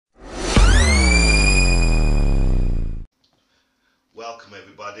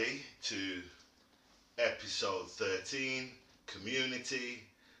everybody to episode 13, Community,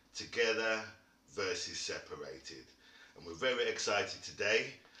 Together versus Separated. And we're very excited today.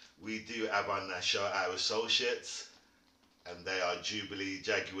 We do have on our show our associates, and they are Jubilee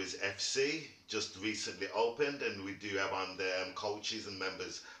Jaguars FC, just recently opened, and we do have on them coaches and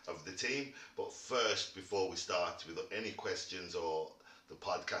members of the team. But first, before we start with any questions or the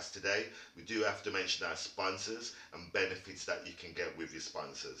podcast today, we do have to mention our sponsors and benefits that you can get with your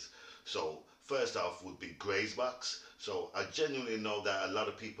sponsors. So first off would be Grazebox. So I genuinely know that a lot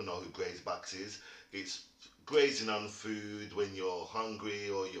of people know who Grazebox is. It's grazing on food when you're hungry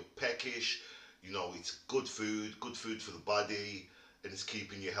or you're peckish. You know, it's good food for the body, and it's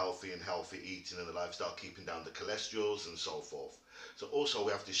keeping you healthy and healthy eating and the lifestyle, keeping down the cholesterols and so forth. So also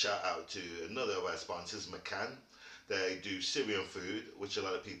we have to shout out to another of our sponsors, McCann. They do Syrian food, which a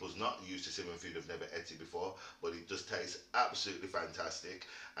lot of people's not used to Syrian food, have never ate it before, but it just tastes absolutely fantastic.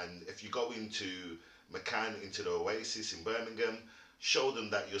 And if you go into McCann, into the Oasis in Birmingham, show them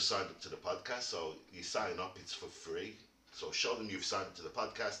that you're signed up to the podcast. So you sign up, it's for free. So show them you've signed up to the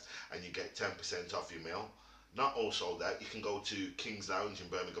podcast and you get 10% off your meal. Not also that, you can go to King's Lounge in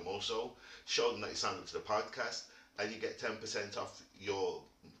Birmingham also, show them that you signed up to the podcast and you get 10% off your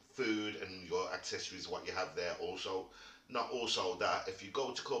food and your accessories, what you have there also. Not also that, if you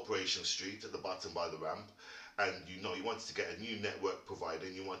go to Corporation Street at the bottom by the ramp and you know you wanted to get a new network provider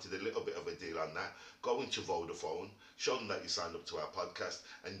and you wanted a little bit of a deal on that, go into Vodafone, show them that you signed up to our podcast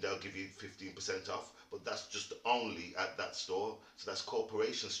and they'll give you 15% off. But that's just only at that store. So that's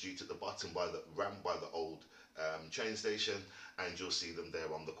Corporation Street at the bottom by the ramp by the old train station, and you'll see them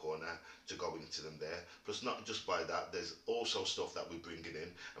there on the corner to go into them there. Plus, not just by that, there's also stuff that we're bringing in,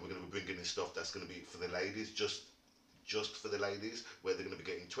 and we're going to be bringing in stuff that's going to be for the ladies, just for the ladies, where they're going to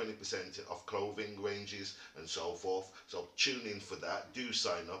be getting 20% off clothing ranges and so forth. So tune in for that. Do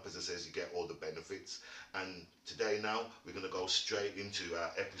sign up. As I says, you get all the benefits. And today now, we're going to go straight into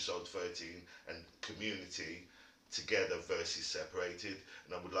our episode 13 and community, together versus separated.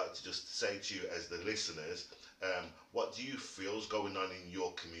 And I would like to just say to you as the listeners, what do you feel is going on in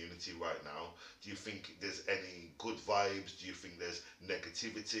your community right now? Do you think there's any good vibes? Do you think there's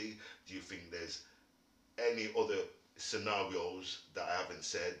negativity? Do you think there's any other scenarios that I haven't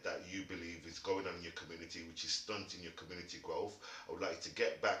said that you believe is going on in your community which is stunting your community growth? I would like to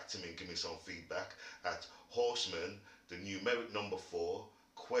get back to me and give me some feedback at horseman, the numeric number 4,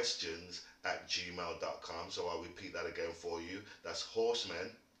 questions at gmail.com. So I'll repeat that again for you. That's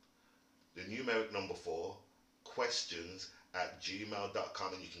horseman, the numeric number 4, questions at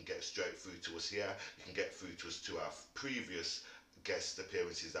gmail.com, and you can get straight through to us here. You can get through to us to our previous guest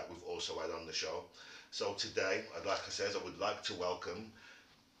appearances that we've also had on the show. So today, like I said, I would like to welcome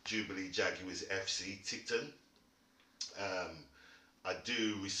Jubilee Jaguars FC Titan. I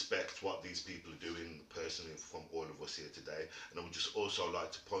do respect what these people are doing personally from all of us here today, and I would just also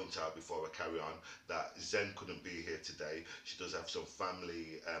like to point out before I carry on that Zen couldn't be here today. She does have some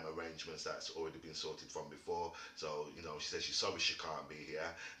family arrangements that's already been sorted from before, so you know, she says she's sorry she can't be here,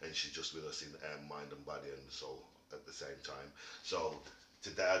 and she's just with us in mind and body and soul at the same time. So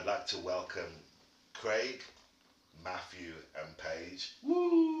today I'd like to welcome Craig, Matthew and Paige.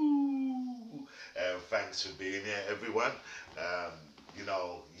 Woo! Thanks for being here, everyone. You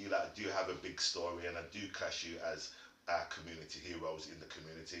know, you do have a big story, and I do class you as our community heroes in the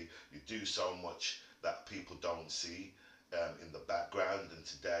community. You do so much that people don't see in the background, and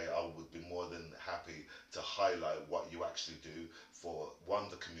today I would be more than happy to highlight what you actually do for, one,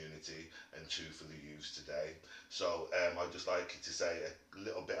 the community, and two, for the youth today. So I'd just like you to say a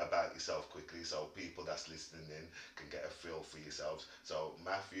little bit about yourself quickly so people that's listening in can get a feel for yourselves. So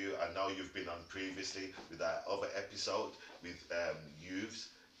Matthew, I know you've been on previously with our other episode with youths,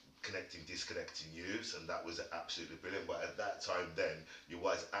 disconnecting youths, and that was absolutely brilliant. But at that time then, you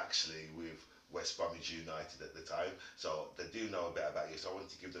was actually with West Bromwich United at the time, so they do know a bit about you, so I want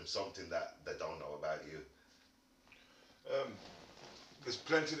to give them something that they don't know about you. There's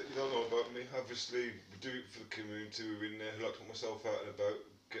plenty that you don't know about me. Obviously, we do it for the community. We're in there. I like to put myself out and about,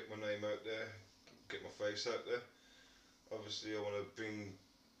 get my name out there, get my face out there. Obviously, I want to bring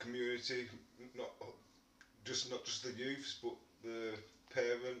community, not just the youths, but the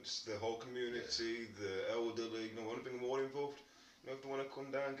parents, the whole community, the elderly. You know, I want to bring them all involved. You know, if they want to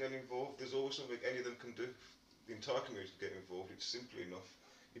come down and get involved, there's always something any of them can do. The entire community can get involved. It's simply enough.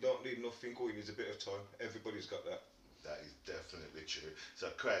 You don't need nothing, all you need is a bit of time. Everybody's got that. That is definitely true. So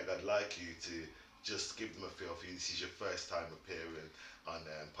Craig, I'd like you to just give them a feel for you. This is your first time appearing on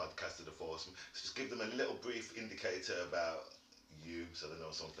Podcast of the Force. So just give them a little brief indicator about you, so they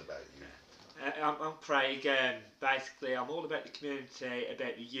know something about you. I'm Craig. Basically, I'm all about the community,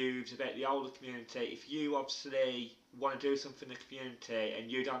 about the youths, about the older community. If you obviously want to do something in the community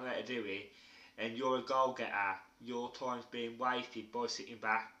and you don't know how to do it, and you're a goal getter, your time's being wasted by sitting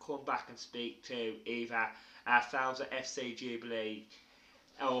back. Come back and speak to either ourselves at FC Jubilee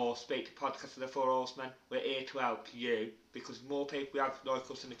or speak to Podcast of the Four Horsemen. We're here to help you because the more people we have like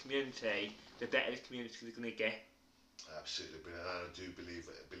us in the community, the better the community is going to get. Absolutely brilliant, and I do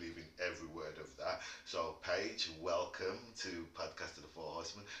believe in every word of that. So, Paige, welcome to Podcast of the Four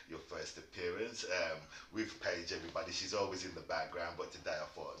Horsemen, your first appearance. With Paige, everybody, she's always in the background, but today I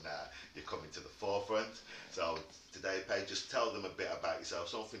thought, nah, you're coming to the forefront. So, today, Paige, just tell them a bit about yourself,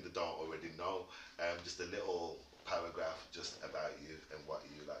 something they don't already know, just a little paragraph just about you and what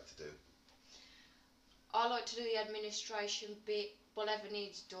you like to do. I like to do the administration bit, whatever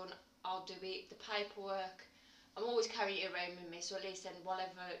needs done, I'll do it. The paperwork, I'm always carrying it around with me, so at least then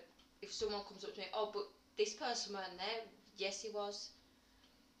whatever, if someone comes up to me, oh, but this person weren't there, yes he was.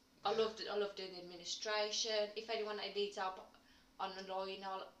 I love doing the administration. If anyone needs help on the line,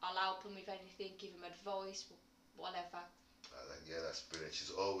 I'll help them with anything, give them advice, whatever. Yeah, that's brilliant.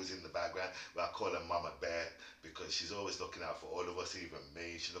 She's always in the background. Well, I call her Mama Bear because she's always looking out for all of us, even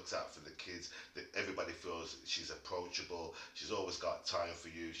me. She looks out for the kids. Everybody feels she's approachable. She's always got time for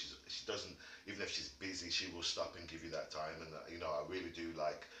you. She doesn't, even if she's busy, she will stop and give you that time. And I really do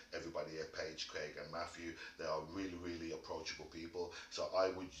like everybody here, Paige, Craig, and Matthew. They are really, really approachable people. So I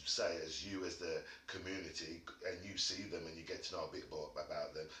would say, as you as the community, and you see them and you get to know a bit more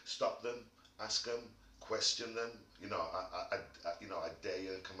about them, stop them, ask them, question them. I dare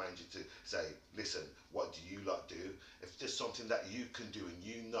you and command you to say, listen, what do you lot do? If there's something that you can do and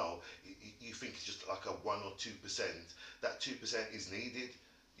you think it's just like a 1 or 2%, that 2% is needed.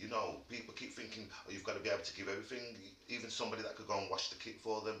 People keep thinking, oh, you've got to be able to give everything, even somebody that could go and wash the kit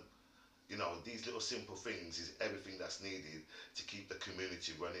for them. These little simple things is everything that's needed to keep the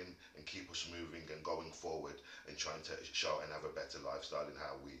community running and keep us moving and going forward and trying to show and have a better lifestyle in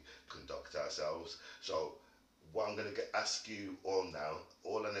how we conduct ourselves. So what I'm going to ask you all now,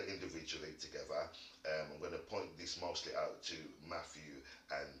 all on it individually together, I'm going to point this mostly out to Matthew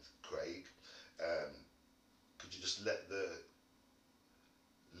and Craig. Could you just let the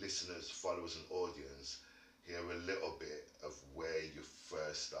listeners, followers and audience hear a little bit of where you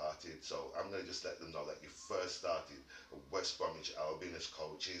first started? So I'm going to just let them know that you first started at West Bromwich Albion as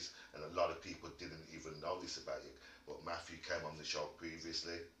coaches, and a lot of people didn't even know this about you, but Matthew came on the show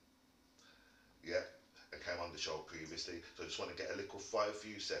previously. Yeah, and came on the show previously. So I just want to get a little 5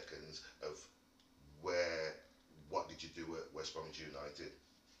 few seconds of what did you do at West Bromwich United?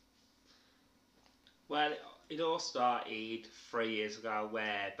 Well, it all started 3 years ago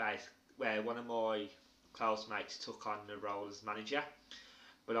where one of my close mates took on the role as manager,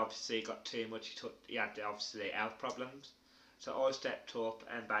 but obviously it got too much. He had obviously health problems, so I stepped up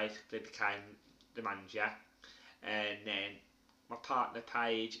and basically became the manager. And then my partner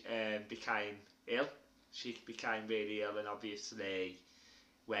Paige became ill. She became really ill, and obviously,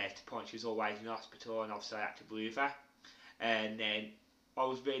 where to the point she was always in hospital, and obviously I had to move her. And then I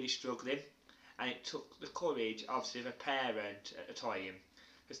was really struggling, and it took the courage, obviously, of a parent at the time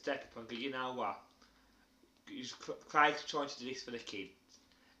to step up and go, you know what, Craig's trying to do this for the kids.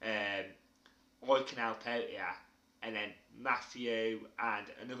 I can help out here. And then Matthew and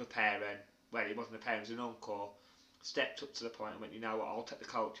another parent, well, it wasn't a parent, it was an uncle, stepped up to the point and went, you know what, I'll take the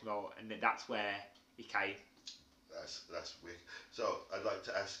coaching role, and then that's where he came. That's wicked. So I'd like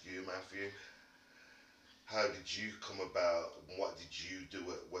to ask you, Matthew, how did you come about? What did you do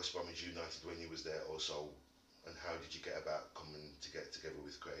at West Bromwich United when you was there also, and how did you get about coming to get together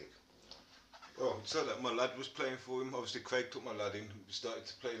with Craig? Well, so that my lad was playing for him. Obviously, Craig took my lad in. We started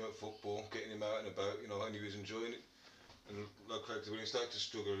to play him at football, getting him out and about, and he was enjoying it. And like Craig said, when he started to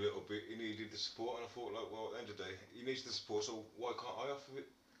struggle a little bit, he needed the support, and I thought, like, well, at the end of the day, he needs the support, so why can't I offer it?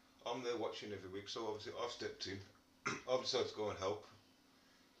 I'm there watching every week, so obviously I've stepped in. I've decided to go and help.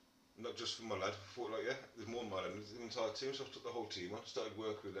 Not just for my lad. I thought, like, yeah, there's more than my lad, there's the entire team, so I took the whole team on, started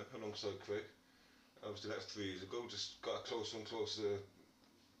working with them alongside Craig. Obviously, that's 3 years ago, just got a closer and closer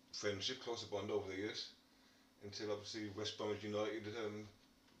friendship, closer bond over the years, until obviously West Bromwich United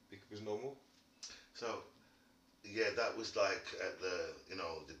it was normal. So, yeah, that was like at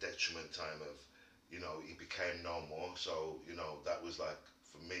the detriment time of, he became no more. So, that was like,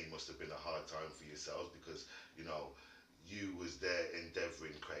 for me, must have been a hard time for yourselves because, you was there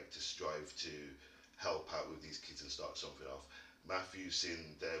endeavouring, Craig, to strive to help out with these kids and start something off. Matthew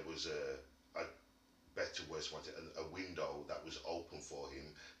seen there was a better words wanted a window that was open for him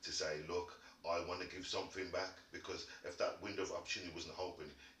to say, look, I want to give something back, because if that window of opportunity wasn't open,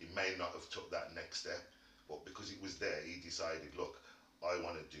 he may not have took that next step, but because it was there, he decided, look, I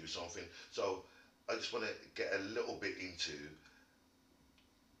want to do something. So I just want to get a little bit into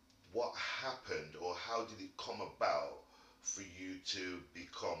what happened, or how did it come about for you to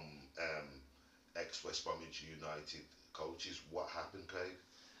become ex West Bromwich United coaches? What happened, Craig?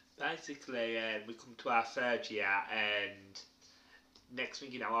 Basically, we come to our third year, and next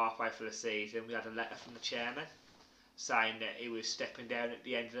thing you know, halfway through the season, we had a letter from the chairman saying that he was stepping down at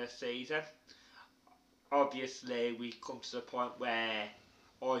the end of the season. Obviously, we come to the point where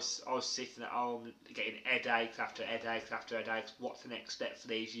I was sitting at home getting headaches after headaches after headaches. What's the next step for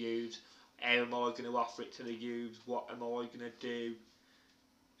these youths? How am I going to offer it to the youths? What am I going to do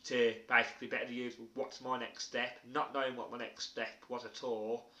to basically better the youths? What's my next step? Not knowing what my next step was at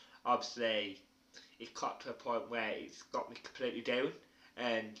all. Obviously, it got to a point where it's got me completely down,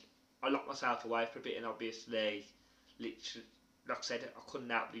 and I locked myself away for a bit. And obviously, literally, like I said, I couldn't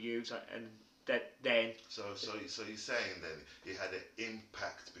help the youths, and then So you're saying then it had an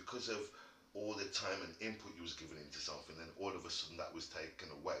impact because of all the time and input you was given into something, and all of a sudden that was taken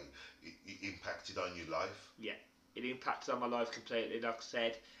away. It impacted on your life. it impacted on my life completely. Like I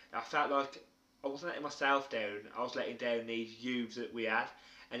said, I felt like I wasn't letting myself down. I was letting down these youths that we had,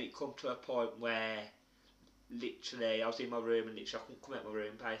 and it come to a point where literally I was in my room and literally I couldn't come out of my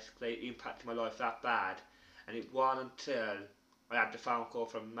room. Basically, it impacted my life that bad, and it wasn't until I had the phone call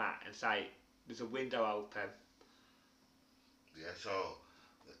from Matt and say there's a window open. Yeah. So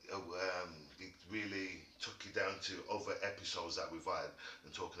it really took you down to other episodes that we've had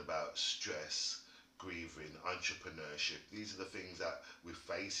and talking about stress, grieving, entrepreneurship. These are the things that we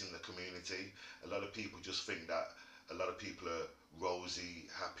face in the community. A lot of people just think that a lot of people are rosy,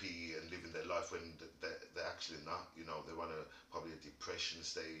 happy, and living their life when they're actually not. You know, they're on probably a depression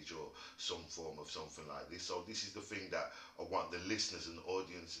stage or some form of something like this. So this is the thing that I want the listeners and the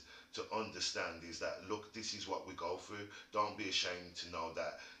audience to understand, is that, look, this is what we go through. Don't be ashamed to know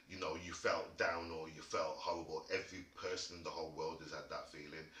that, you know, you felt down or you felt horrible. Every person in the whole world has had that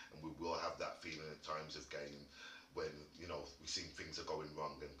feeling, and we will have that feeling at times of game when, you know, we think things are going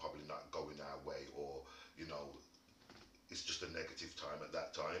wrong and probably not going our way, or, you know, it's just a negative time at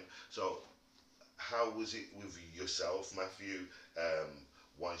that time. So how was it with yourself, Matthew,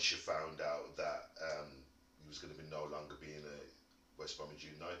 once you found out that you was going to be no longer being a West Bromwich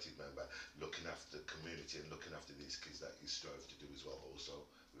United member, looking after the community and looking after these kids that you strove to do as well, also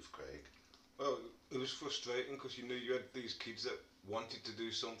with Craig? Well, it was frustrating because you knew you had these kids that wanted to do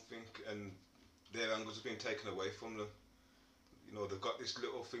something and their angles have been taken away from them. You know, they've got this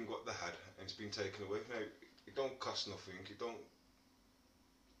little thing what they had and it's been taken away. Now, it don't cost nothing, it don't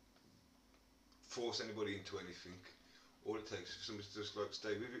force anybody into anything. All it takes is for somebody to just like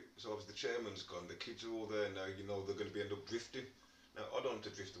stay with it. So obviously the chairman's gone, the kids are all there now, you know they're going to be end up drifting. Now I don't want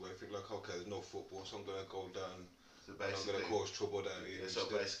to drift away, I think like, okay, there's no football, so I'm going to go down, So I'm going to cause trouble down here. so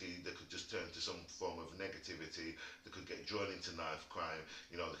instead. basically, they could just turn to some form of negativity. They could get drawn into knife crime.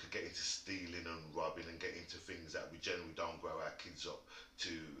 You know, they could get into stealing and robbing and get into things that we generally don't grow our kids up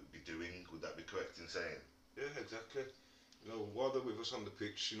to be doing. Would that be correct in saying? Yeah, exactly. You know, while they're with us on the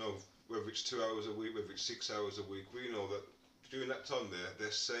pitch, you know, whether it's 2 hours a week, whether it's 6 hours a week, we know that during that time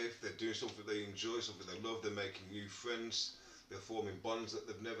they're safe, they're doing something they enjoy, something they love, they're making new friends, they're forming bonds that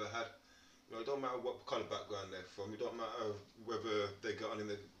they've never had. You know, it don't matter what kind of background they're from, it don't matter whether they get on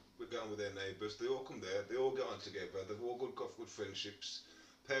with their neighbours, they all come there, they all get on together, they've all got good friendships,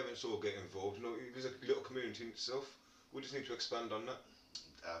 parents all get involved, you know, it is a little community in itself. We just need to expand on that.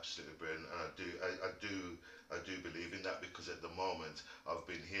 Absolutely brilliant, and I do believe in that, because at the moment I've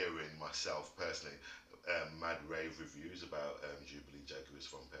been hearing myself personally mad rave reviews about Jubilee Jaguars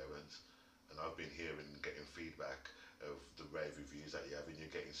from parents, and I've been hearing and getting feedback of the rave reviews that you have, and you're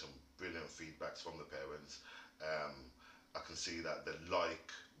getting some brilliant feedbacks from the parents. I can see that they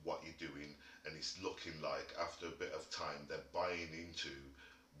like what you're doing, and it's looking like after a bit of time they're buying into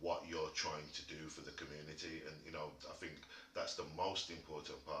what you're trying to do for the community. And you know, I think that's the most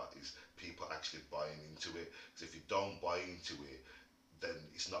important part, is people actually buying into it, because if you don't buy into it, then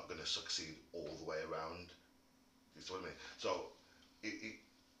it's not going to succeed all the way around. You see what I mean? So it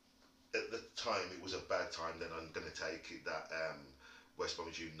at the time it was a bad time. Then I'm going to take it that West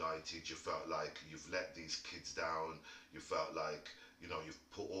Bromwich United, you felt like you've let these kids down, you felt like, you know, you've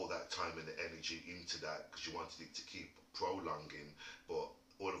put all that time and energy into that because you wanted it to keep prolonging, but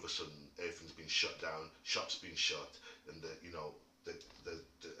all of a sudden everything's been shut down, shops been shut, and the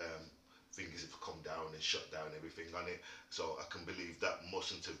things have come down and shut down everything on it. So I can believe that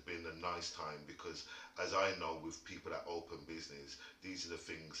mustn't have been a nice time, because as I know with people that open business, these are the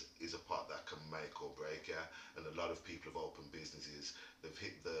things, is a part that can make or break. Yeah, and a lot of people have opened businesses, they've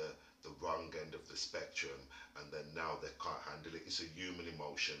hit the end of the spectrum, and then now they can't handle it. It's a human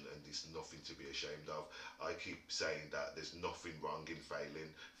emotion, and it's nothing to be ashamed of. I keep saying that there's nothing wrong in failing.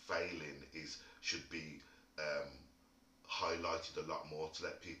 Failing should be highlighted a lot more to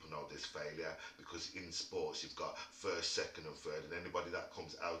let people know there's failure, because in sports you've got first, second and third, and anybody that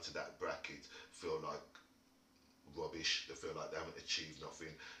comes out of that bracket feel like rubbish. They feel like they haven't achieved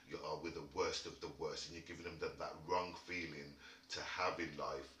nothing. You are with the worst of the worst, and you're giving them that wrong feeling to have in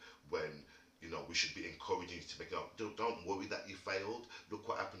life, when we should be encouraging you to make it up. Don't worry that you failed. Look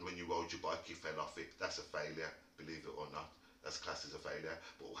what happened when you rode your bike, you fell off it. That's a failure, believe it or not. That's classed as a failure.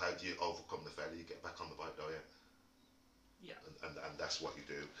 But how do you overcome the failure? You get back on the bike, don't you? Yeah. And that's what you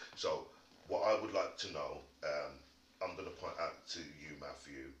do. So what I would like to know, I'm going to point out to you,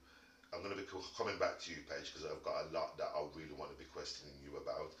 Matthew. I'm going to be coming back to you, Paige, because I've got a lot that I really want to be questioning you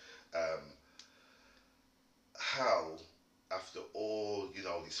about. How, after all,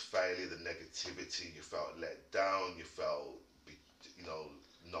 this failure, the negativity, you felt let down, you felt,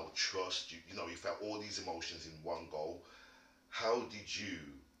 no trust, you felt all these emotions in one go. How did you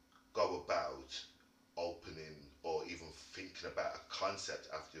go about opening or even thinking about a concept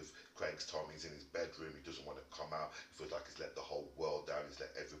after Craig's told me he's in his bedroom, he doesn't want to come out, he feels like he's let the whole world down, he's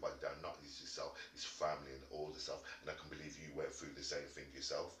let everybody down, not just himself, his family and all the stuff, and I can believe you went through the same thing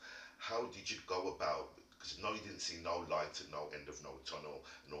yourself. How did you go about, because you didn't see no light at no end of no tunnel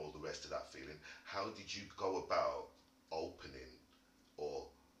and all the rest of that feeling, how did you go about opening or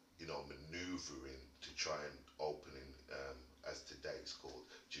manoeuvring to try and opening, as today it's called,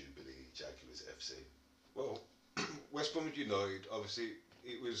 Jubilee Jaguars FC? Well, West Bromwich United, obviously,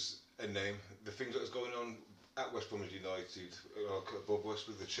 it was a name. The things that was going on at West Bromwich United, above us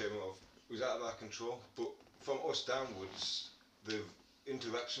with the chairman of, was out of our control. But from us downwards, the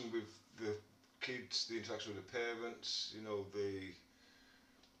interaction with the kids, the interaction with the parents, the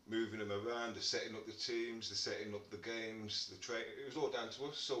moving them around, the setting up the teams, the setting up the games, the training, it was all down to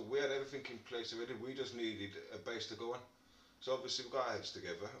us. So we had everything in place already. We just needed a base to go on. So obviously we got our heads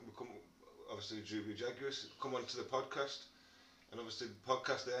together. Obviously the Jubilee Jaguars come onto the podcast, and obviously the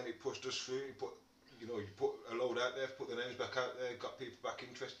podcast there, and it pushed us through. You put a load out there, put the names back out there, got people back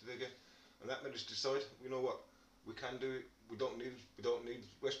interested again, and that made us decide, we can do it. We don't need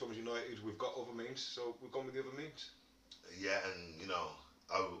West Bromwich United. We've got other means, so we've gone with the other means. Yeah, and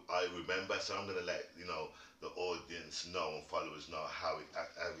I remember, so I'm gonna let the audience know and followers know how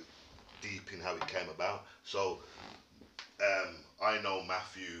it came about. So I know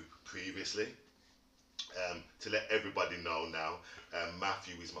Matthew previously. To let everybody know now,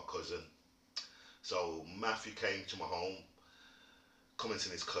 Matthew is my cousin. So Matthew came to my home,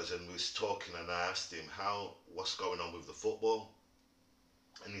 commenting his cousin, we was talking, and I asked him what's going on with the football,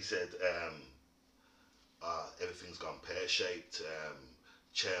 and he said everything's gone pear-shaped,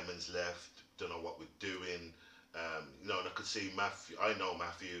 chairman's left, don't know what we're doing. And I could see Matthew. I know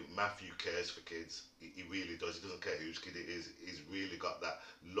Matthew. Matthew cares for kids. He really does. He doesn't care whose kid it is. He's really got that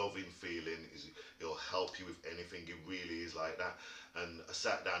loving feeling. He'll help you with anything. He really is like that. And I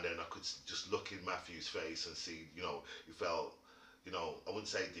sat down there and I could just look in Matthew's face and see, he felt, I wouldn't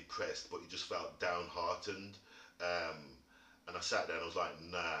say depressed, but he just felt downhearted. And I sat there and I was like,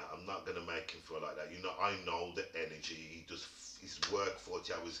 nah, I'm not going to make him feel like that. I know the energy. He does his work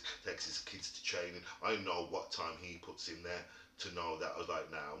 40 hours, takes his kids to training. I know what time he puts in there to know that. I was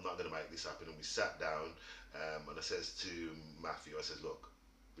like, nah, I'm not going to make this happen. And we sat down, and I says to Matthew, I says, look,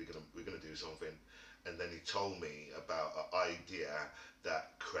 we're gonna do something. And then he told me about an idea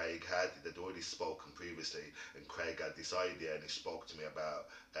that Craig had. They'd already spoken previously, and Craig had this idea, and he spoke to me about,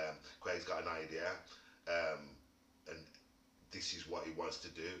 Craig's got an idea, and this is what he wants to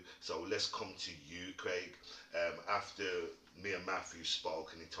do. So let's come to you, Craig. After me and Matthew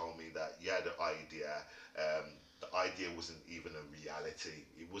spoke, and he told me that he had an idea. The idea wasn't even a reality.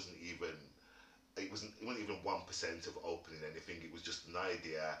 It wasn't even 1% of opening anything. It was just an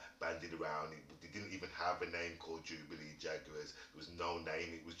idea bandied around. It didn't even have a name called Jubilee Jaguars. There was no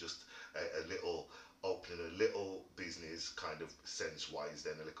name. It was just a little opening a little business, kind of sense-wise,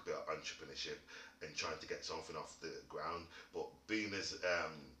 then a little bit of entrepreneurship and trying to get something off the ground. But being as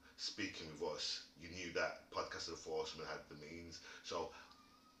speaking with us, you knew that Podcast of the Forceman had the means. So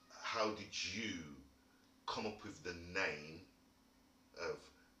how did you come up with the name of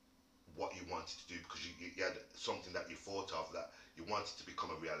what you wanted to do? Because you had something that you thought of that you wanted to become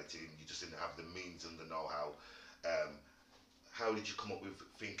a reality, and you just didn't have the means and the know-how. How did you come up with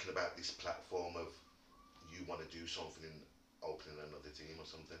thinking about this platform of you want to do something in opening another team or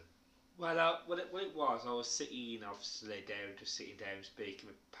something? Well, what it was, I was sitting obviously down, just sitting down speaking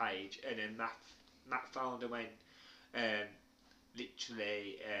with Paige, and then Matt phoned and went,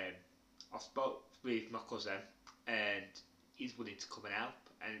 literally, I spoke with my cousin, and he's willing to come and help.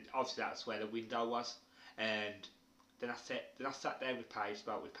 And obviously that's where the window was. And then I sat there with Paige,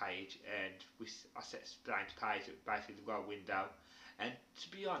 spoke with Paige, and I explained to Paige that basically we've got a window. And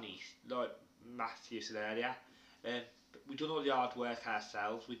to be honest, like Matthew said earlier, we've done all the hard work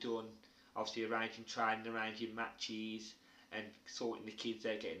ourselves. We've done obviously arranging training, arranging matches, and sorting the kids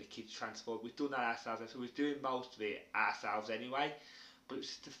out, getting the kids transferred. We've done that ourselves, so we're doing most of it ourselves anyway. But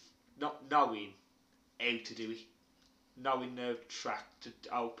it's just not knowing how to do it, knowing the track to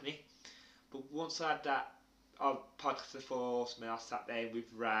open it. But once I had that podcast of Force, I sat there with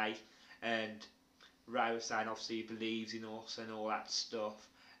Ray, and Ray was saying obviously he believes in us and all that stuff,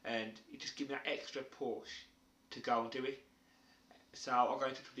 and he just gave me that extra push to go and do it. So I got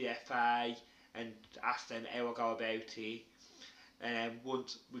in touch with the FA and asked them how I go about it. And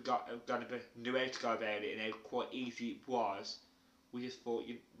once we knew how to go about it and how quite easy it was, we just thought,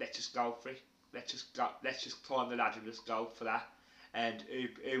 let's just go for it. Let's just climb the ladder and just go for that. And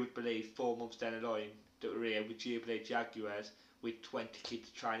who would believe 4 months down the line that we're here with Jubilee Jaguars with 20 kids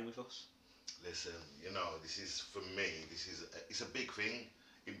training with us? Listen, this is, for me, it's a big thing.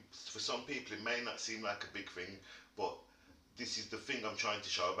 For some people it may not seem like a big thing, but this is the thing I'm trying to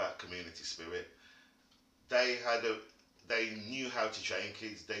show about community spirit. They knew how to train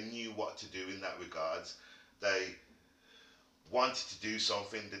kids, they knew what to do in that regards. They wanted to do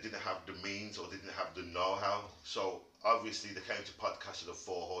something, they didn't have the means or didn't have the know-how. So obviously they came to Podcast of the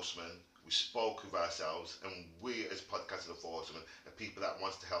Four Horsemen, we spoke with ourselves, and we as Podcast of the Four Horsemen are people that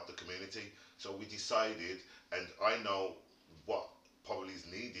wants to help the community. So we decided, and I know what probably is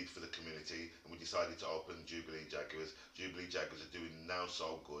needed for the community, and we decided to open Jubilee Jaguars. Jubilee Jaguars are doing now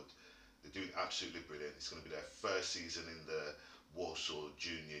so good. They're doing absolutely brilliant. It's going to be their first season in the Warsaw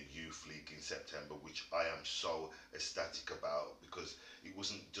Junior Youth League in September, which I am so ecstatic about, because it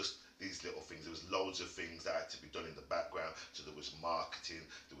wasn't just these little things. There was loads of things that had to be done in the background. So there was marketing,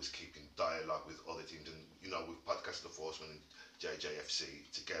 there was keeping dialogue with other teams, and with Podcast of the Forcemen and JJFC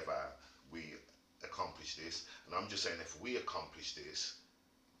together, we accomplished this. And I'm just saying, if we accomplish this,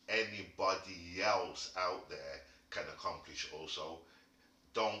 anybody else out there can accomplish also.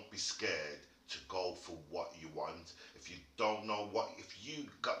 Don't be scared to go for what you want. If you don't know if you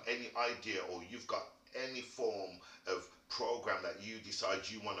got any idea, or you've got any form of program that you decide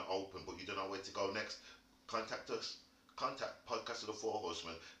you want to open but you don't know where to go next, contact us. Contact Podcast of the Four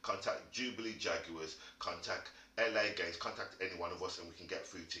Horsemen, contact Jubilee Jaguars, contact LA Games, contact any one of us, and we can get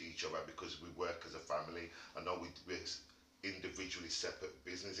through to each other, because we work as a family. I know we're individually separate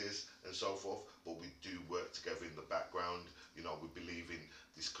businesses and so forth, but we do work together in the background. We believe in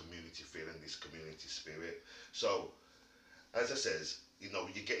this community feel and this community spirit. So as I says, you're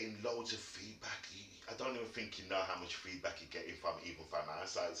getting loads of feedback. I don't even think you know how much feedback you're getting from our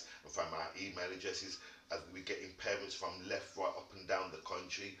sites and from our email addresses. We're getting parents from left, right, up and down the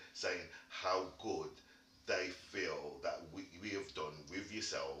country saying how good they feel that we have done with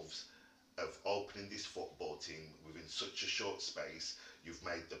yourselves of opening this football team within such a short space. You've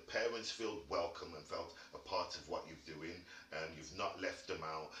made the parents feel welcome and felt a part of what you're doing, and you've not left them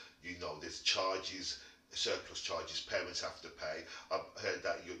out. There's charges, surplus charges parents have to pay. I've heard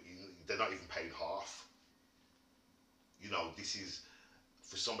that they're not even paying half. This is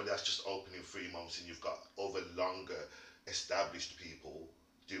for somebody that's just opening 3 months, and you've got other longer established people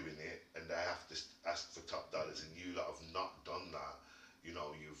doing it, and they have to ask for top dollars, and you lot have not done that.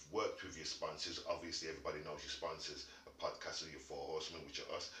 You've worked with your sponsors. Obviously everybody knows your sponsors, a Podcast of your Four Horsemen, which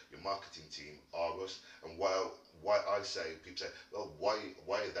are us. Your marketing team are us. And why I say, people say, well,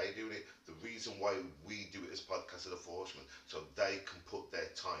 why are they doing it? The reason why we do it as Podcast of the Four Horsemen, so they can put their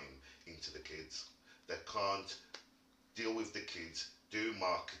time into the kids. They can't deal with the kids, do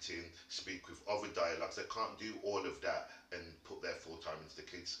marketing, speak with other dialogues. They can't do all of that and put their full time into the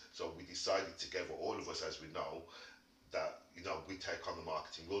kids. So we decided together, all of us, as we know, that we take on the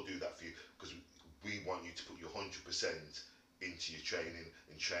marketing. We'll do that for you, because we want you to put your 100% into your training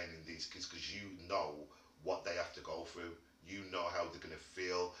and training these kids, because you know what they have to go through. You know how they're going to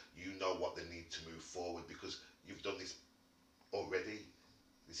feel. You know what they need to move forward, because you've done this already.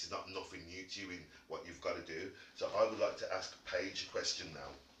 This is not nothing new to you in what you've got to do. So I would like to ask Paige a question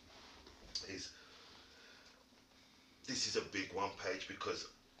now. This is a big one, Paige, because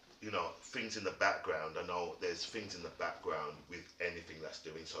things in the background. I know there's things in the background with anything that's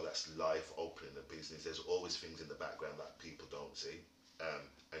doing. So that's life, opening a business. There's always things in the background that people don't see.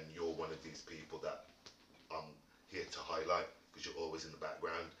 And you're one of these people that I'm here to highlight, because you're always in the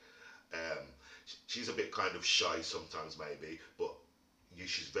background. She's a bit kind of shy sometimes, maybe, but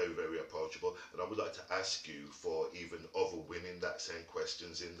she's very, very approachable. And I would like to ask you for even other women that sent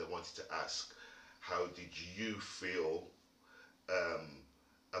questions in that wanted to ask, how did you feel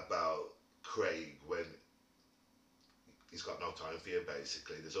about Craig when he's got no time for you,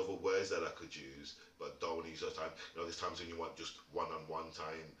 basically? There's other words that I could use, but don't want to use those time. There's times when you want just one-on-one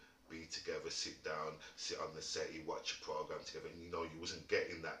time, be together, sit down, sit on the set, you watch a program together, and you wasn't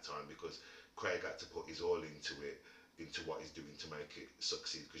getting that time because Craig had to put his all into it, into what he's doing to make it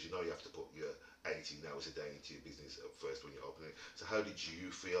succeed, because you have to put your 18 hours a day into your business at first when you're opening it. So how did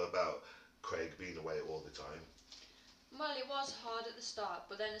you feel about Craig being away all the time? Well, it was hard at the start,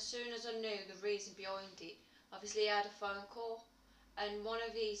 but then as soon as I knew the reason behind it, obviously I had a phone call, and one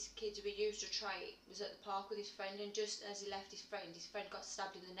of these kids who used to try was at the park with his friend, and just as he left his friend got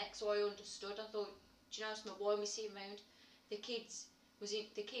stabbed in the neck. So I understood. I thought, do you know something? Why we see him round? The kids was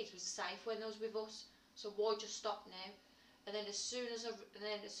safe when they was with us. So why just stop now? And then as soon as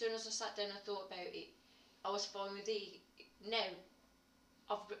I sat down and thought about it, I was fine with it. Now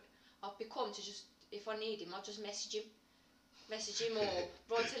I've become to just, if I need him, I'll just message him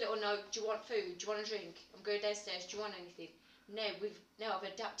or write a little note. Do you want food? Do you want a drink? I'm going downstairs. Do you want anything? Now I've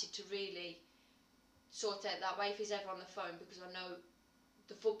adapted to really sort out that way if he's ever on the phone, because I know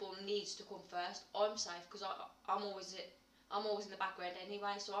the football needs to come first. I'm safe because I'm always in the background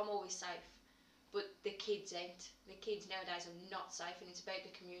anyway, so I'm always safe. But the kids ain't. The kids nowadays are not safe, and it's about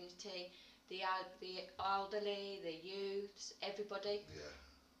the community, the elderly, the youths, everybody. Yeah.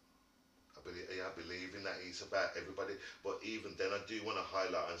 I believe in that. It's about everybody. But even then, I do want to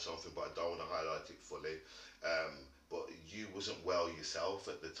highlight on something, but I don't want to highlight it fully. But you wasn't well yourself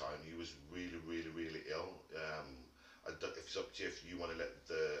at the time. You was really, really, really ill. If it's up to you, if you want to let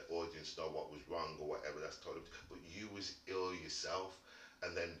the audience know what was wrong or whatever, that's totally. But you was ill yourself,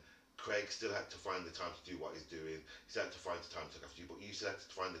 and then Craig still had to find the time to do what he's doing. He still had to find the time to look after you, but you still had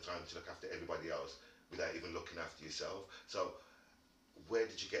to find the time to look after everybody else without even looking after yourself. So where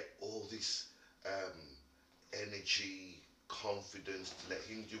did you get all this energy, confidence to let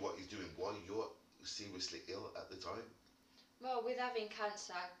him do what he's doing while you're seriously ill at the time? Well, with having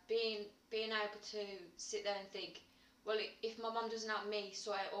cancer, being able to sit there and think, well, if my mum doesn't help me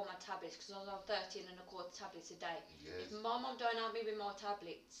sort out all my tablets, because I was on 13 and a quarter tablets a day, Yes. if my mum don't help me with my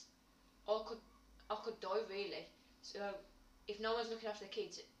tablets, I could die really. So if no one's looking after the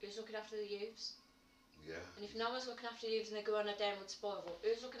kids, who's looking after the youths? Yeah. And if no one's looking after the youths and they go on a downward spiral,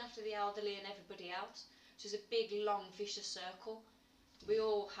 who's looking after the elderly and everybody else? So it's a big, long, vicious circle. We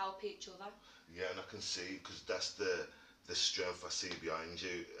all help each other. Yeah, and I can see, because that's the strength I see behind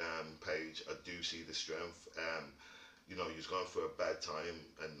you, Paige. I do see the strength. You was going through a bad time,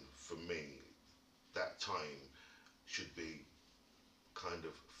 and for me, that time should be kind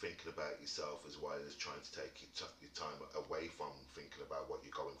of thinking about yourself as well as trying to take your time away from thinking about what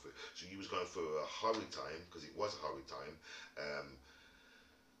you're going through. So you was going through a horrid time, because it was a horrid time.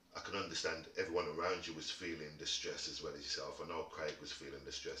 I can understand everyone around you was feeling distress as well as yourself. I know Craig was feeling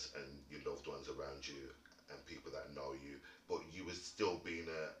distress, and your loved ones around you and people that know you, but you was still being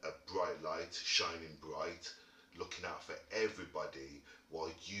a bright light, shining bright, looking out for everybody while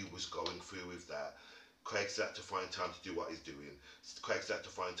you was going through with that. Craig's had to find time to do what he's doing. Craig's had to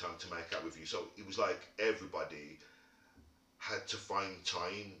find time to make out with you. So it was like everybody had to find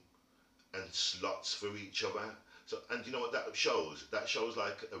time and slots for each other. So, and you know what that shows? That shows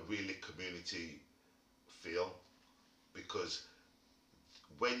like a really community feel, because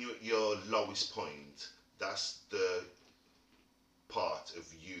when you're at your lowest point, that's the part of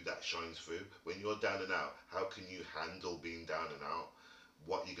you that shines through. When you're down and out, how can you handle being down and out?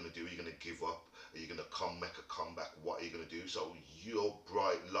 What are you going to do? Are you going to give up? Are you going to make a comeback? What are you going to do? So your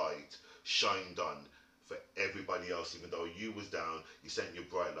bright light shined on for everybody else. Even though you was down, you sent your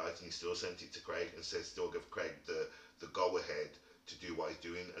bright light, and you still sent it to Craig, and said still give Craig the go ahead to do what he's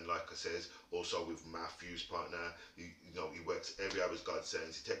doing. And like I says, also with Matthew's partner, he works every hour as God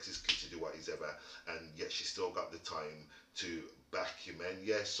sends. He takes his kid to do what he's ever, and yet she still got the time to back you men.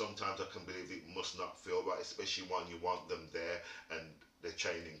 Yes, sometimes I can believe it must not feel right, especially when you want them there and they're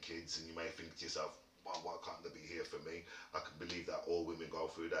training kids, and you may think to yourself, well, why can't they be here for me? I can believe that all women go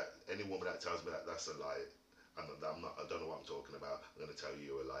through that. Any woman that tells me that, that's a lie. I don't know what I'm talking about. I'm going to tell you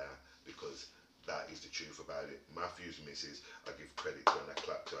you're a liar, because that is the truth about it. Matthew's missus, I give credit to her and I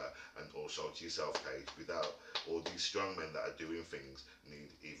clap to her, and also to yourself, Paige. Without all these strong men that are doing things,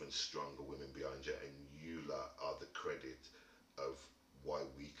 need even stronger women behind you, and you lot are the credit of why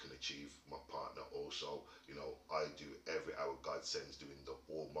we can achieve. My partner also, I do every hour God sends, doing the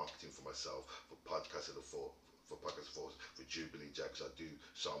all marketing for myself, for Podcast of the Force, for Jubilee Jags. I do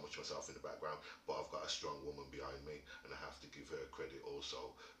so much myself in the background, but I've got a strong woman behind me, and I have to give her credit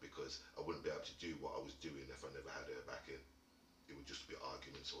also, because I wouldn't be able to do what I was doing if I never had her backing. It would just be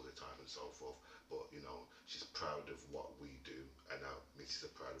arguments all the time and so forth. But you know, she's proud of what we do, and our missus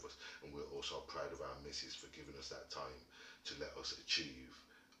are proud of us, and we're also proud of our missus for giving us that time to let us achieve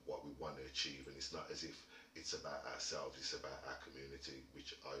what we want to achieve. And it's not as if it's about ourselves, it's about our community,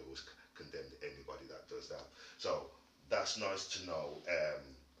 which I always condemn anybody that does that. So that's nice to know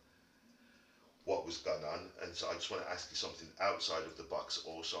what was going on. And so I just want to ask you something outside of the box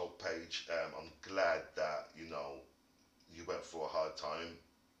also, Paige. I'm glad that, you know, you went through a hard time.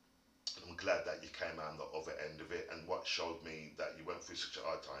 I'm glad that you came out on the other end of it, and what showed me that you went through such a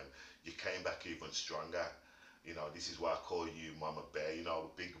hard time, you came back even stronger. You know, this is why I call you Mama Bear. You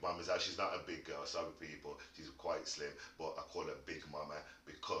know, Big Mama's out. She's not a big girl, sorry people. She's quite slim, but I call her Big Mama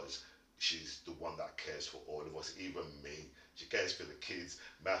because she's the one that cares for all of us, even me. She cares for the kids.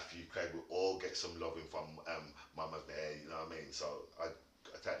 Matthew, Craig, we all get some loving from Mama Bear, you know what I mean? So I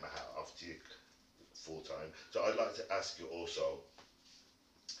take my hat off to you full time. So I'd like to ask you also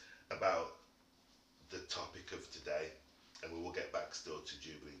about the topic of today, and we will get back still to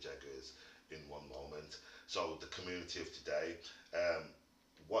Jubilee Jaggers in one moment. So the community of today,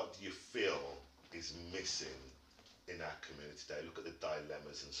 what do you feel is missing in our community today? Look at the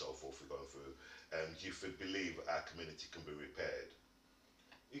dilemmas and so forth we're going through. Do you believe our community can be repaired?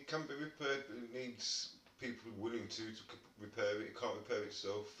 It can be repaired, but it needs people willing to repair it. It can't repair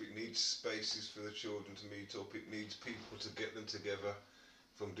itself. It needs spaces for the children to meet up. It needs people to get them together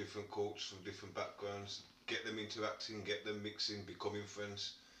from different cultures, from different backgrounds, get them interacting, get them mixing, becoming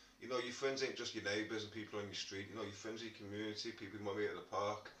friends. You know, your friends ain't just your neighbours and people on your street. You know, your friends are your community, people you might meet at the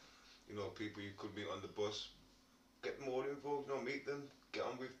park, you know, people you could meet on the bus. Get them all involved, you know, meet them, get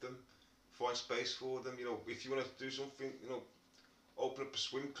on with them, find space for them. You know, if you want to do something, you know, open up a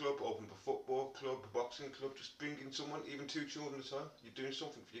swim club, open up a football club, a boxing club, just bring in someone, even 2 children at a time. You're doing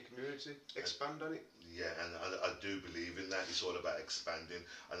something for your community, expand on it. Yeah, and I do believe in that. It's all about expanding,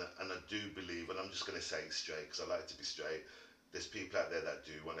 and I do believe, and I'm just going to say it straight because I like to be straight, there's people out there that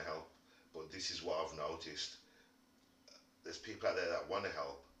do want to help, but this is what I've noticed. There's people out there that want to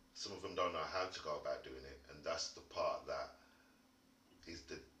help. Some of them don't know how to go about doing it, and that's the part that is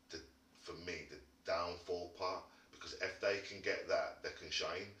the for me, the downfall part, because if they can get that, they can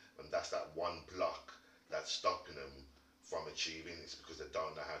shine, and that's that one block that's stopping them from achieving. It's because they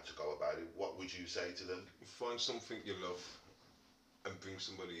don't know how to go about it. What would you say to them? Find something you love and bring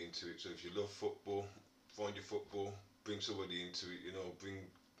somebody into it. So if you love football, find your football, bring somebody into it, you know, bring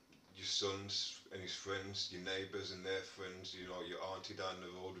your sons and his friends, your neighbours and their friends, you know, your auntie down the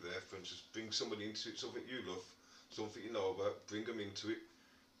road with their friends. Just bring somebody into it, something you love, something you know about, bring them into it,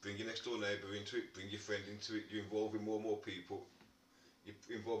 bring your next door neighbour into it, bring your friend into it. You're involving more and more people,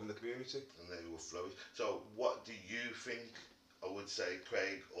 you're involving the community. And they will flourish. So what do you think, I would say,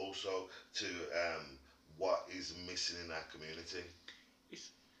 Craig, also to what is missing in our community?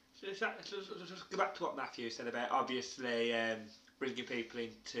 Just go back to what Matthew said about obviously bringing people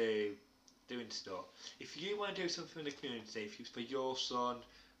into doing stuff. If you want to do something in the community, if you, for your son,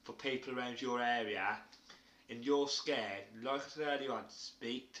 for people around your area, and you're scared, like I said earlier on,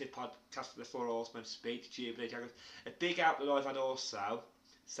 speak to Podcast of the Four Horsemen, speak to Jubilee Jaggers. A big outlet I've had also,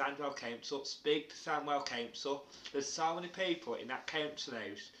 Sandwell Council, speak to Sandwell Council. There's so many people in that council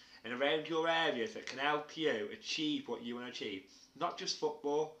house and around your areas that can help you achieve what you want to achieve. Not just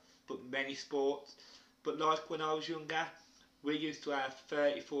football, but many sports. But like when I was younger, we used to have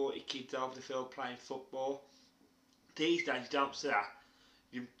 30, 40 kids over the field playing football. These days you don't see that.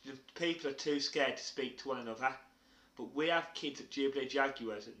 People are too scared to speak to one another. But we have kids at Jubilee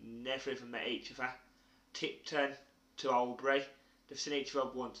Jaguars that never even met each other. Tipton to Albury, they've seen each other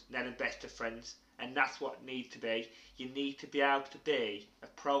once, and they're best of friends. And that's what needs to be. You need to be able to be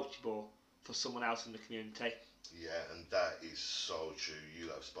approachable for someone else in the community. Yeah, and that is so true. You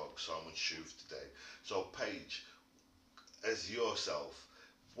have spoke so much truth today. So Paige, as yourself,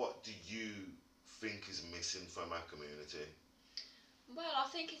 what do you think is missing from our community? Well, I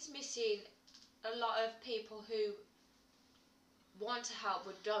think it's missing a lot of people who want to help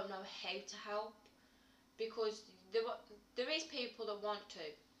but don't know how to help, because there is people that want to,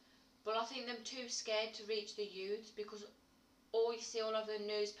 but I think they're too scared to reach the youth, because all you see all over the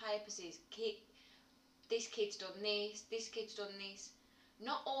newspapers is this kid's done this kid's done this.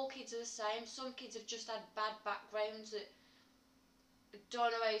 Not all kids are the same. Some kids have just had bad backgrounds that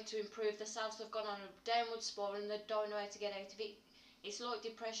don't know how to improve themselves. They've gone on a downward spiral and they don't know how to get out of it. It's like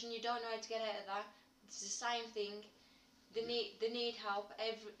depression. You don't know how to get out of that. It's the same thing. They need help.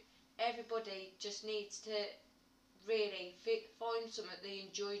 Everybody just needs to really find something that you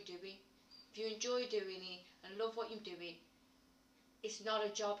enjoy doing. If you enjoy doing it and love what you're doing, it's not a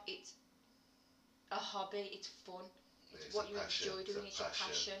job, it's a hobby, it's fun. It's what you enjoy doing, it's your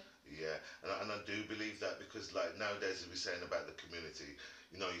passion. Yeah, and I do believe that because like nowadays, as we're saying about the community,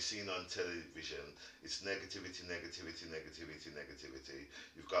 you know, you're seeing on television, it's negativity, negativity, negativity, negativity.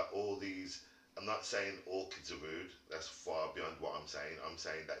 You've got all these. I'm not saying all kids are rude. That's far beyond what I'm saying. I'm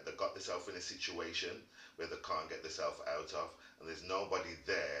saying that they got themselves in a situation where they can't get themselves out of, and there's nobody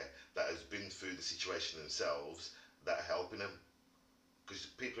there that has been through the situation themselves that are helping them, because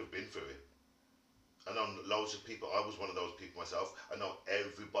people have been through it. I know loads of people. I was one of those people myself. I know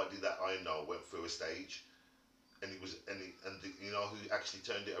everybody that I know went through a stage, and it was you know who actually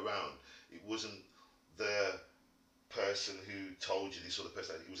turned it around. It wasn't the person who told you this sort of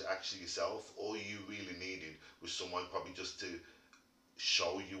person. It was actually yourself. All you really needed was someone probably just to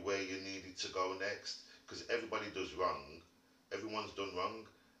show you where you needed to go next. Because everybody does wrong. Everyone's done wrong.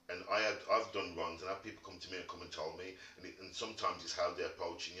 And I've done wrongs, and I have people come to me and come and tell me, and sometimes it's how they're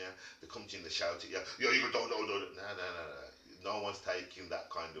approaching you. They come to you and they shout at you, yo, you don't. No one's taking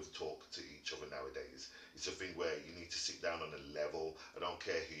that kind of talk to each other nowadays. It's a thing where you need to sit down on a level. I don't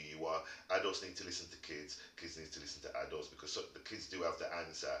care who you are. Adults need to listen to kids. Kids need to listen to adults, because the kids do have the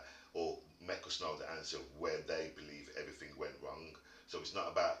answer, or make us know the answer where they believe everything went wrong. So it's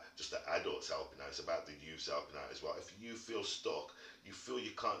not about just the adults helping out, it's about the youths helping out as well. If you feel stuck, you feel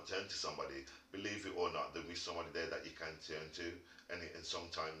you can't turn to somebody, believe it or not, there'll be somebody there that you can turn to. And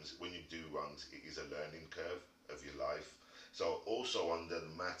sometimes when you do wrongs, it is a learning curve of your life. So also on the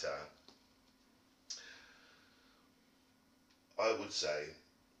matter, I would say,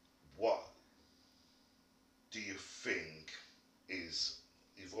 what do you think is,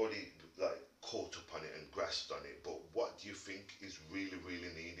 you've already like caught up on it and grasped on it, but what do you think is really, really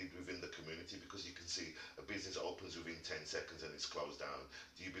needed within the community? Because you can see a business opens within 10 seconds and it's closed down.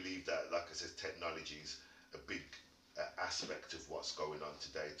 Do you believe that, like I said, technology is a big aspect of what's going on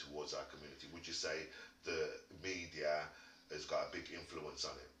today towards our community? Would you say the media has got a big influence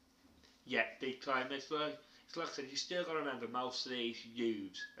on it? Yeah, big time. It's like I said, you still got to remember most of these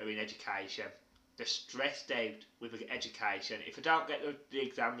youths are in education. They're stressed out with education. If they don't get the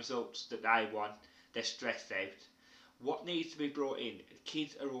exam results that they want, they're stressed out. What needs to be brought in?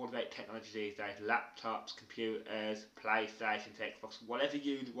 Kids are all about technology these days. Laptops, computers, PlayStation, Xbox, whatever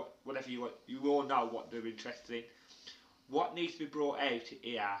you want. You all know what they're interested in. What needs to be brought out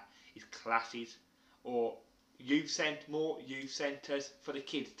here is classes or more youth centres for the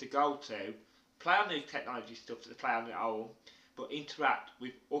kids to go to, play on the technology stuff that they play on at home, but interact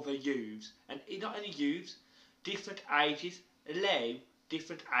with other youths, and not only youths, different ages, allow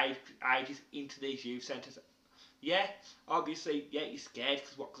different ages into these youth centres. Yeah, obviously, yeah, you're scared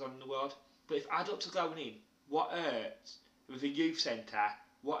because what goes on in the world, but if adults are going in, what hurts with a youth centre,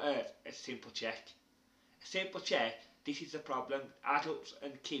 what hurts? A simple check. A simple check, this is the problem, adults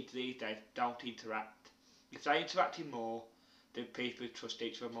and kids these days don't interact. If they're interacting more, then people trust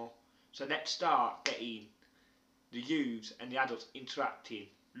each other more. So let's start getting the youths and the adults interacting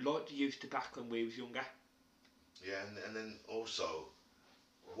like they used to back when we was younger. Yeah, and then also,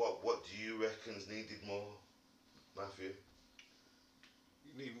 what do you reckon's needed more, Matthew?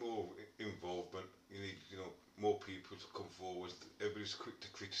 You need more involvement. You need, more people to come forward. Everybody's quick to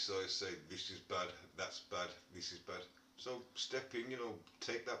criticise, say this is bad, that's bad, this is bad. So step in,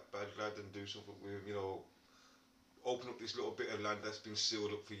 take that bad lad and do something with, open up this little bit of land that's been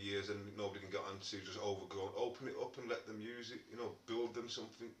sealed up for years and nobody can get onto, just overgrown. Open it up and let them use it. Build them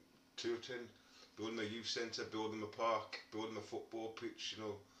something to attend. Build them a youth centre. Build them a park. Build them a football pitch.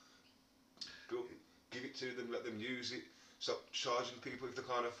 Give it to them. Let them use it. Stop charging people if they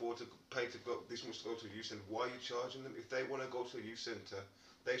can't afford to pay to go this much to go to a youth centre. Why are you charging them? If they want to go to a youth centre,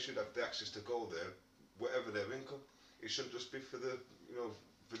 they should have the access to go there, whatever their income. It shouldn't just be for the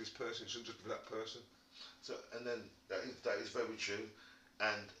for this person. It shouldn't just be for that person. So, and then that is very true,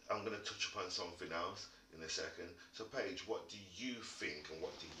 and I'm going to touch upon something else in a second. So, Paige, what do you think, and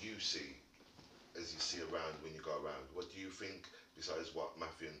what do you see as you see around when you go around? What do you think, besides what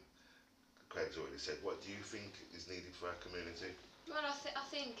Matthew and Craig's already said? What do you think is needed for our community? Well, I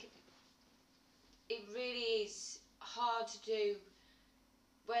think it really is hard to do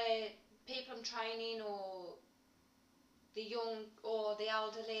where people I'm training, or the young or the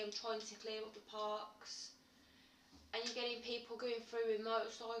elderly, I'm trying to clear up the parks, and you're getting people going through with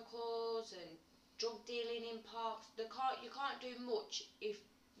motorcycles and drug dealing in parks. You can't do much if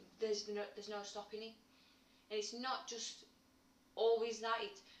there's no stopping it. And it's not just always that,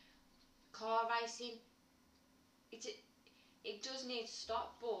 it's car racing. It does need to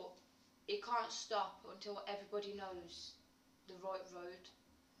stop, but it can't stop until everybody knows the right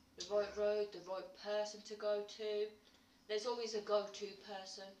road, the right person to go to. There's always a go-to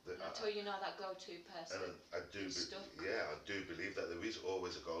person, and until you know that go-to person, And I do, stuck. I do believe that there is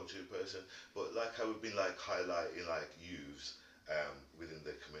always a go-to person. But like how we've been like highlighting like youths within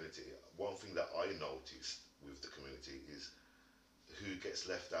the community, one thing that I noticed with the community is who gets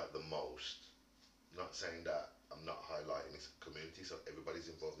left out the most. Not saying that I'm not highlighting this community, so everybody's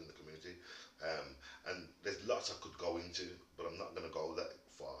involved in the community, and there's lots I could go into, but I'm not going to go that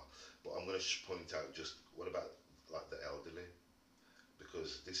far. But I'm going to point out just what about like the elderly,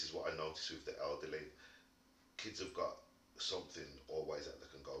 because this is what I notice with the elderly. Kids have got something always that they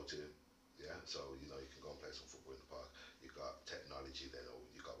can go to. Yeah, so you know you can go and play some football in the park. You've got technology then, or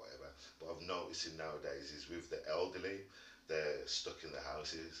you got whatever. But I've noticing nowadays is with the elderly, they're stuck in their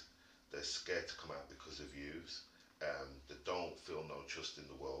houses. They're scared to come out because of youths. They don't feel no trust in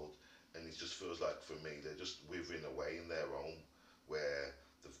the world, and it just feels like for me they're just withering away in their home, where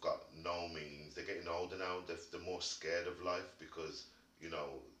they've got no means. They're getting older now. They're more scared of life because you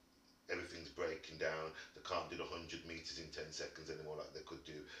know everything's breaking down. They can't do the 100 meters in 10 seconds anymore like they could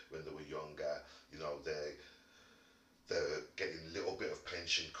do when they were younger. You know they're getting a little bit of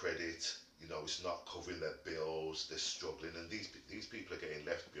pension credit. You know, it's not covering their bills. They're struggling, and these people are getting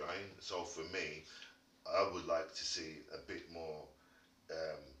left behind. So for me, I would like to see a bit more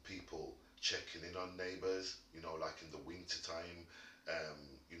people checking in on neighbours. You know, like in the winter time.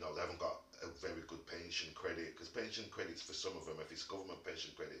 You know, they haven't got a very good pension credit, because pension credits for some of them, if it's government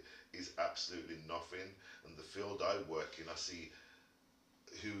pension credit, is absolutely nothing. And the field I work in, I see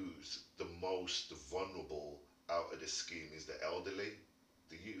who's the most vulnerable out of the scheme is the elderly.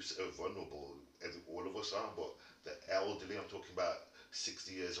 The youths are vulnerable, all of us are, but the elderly, I'm talking about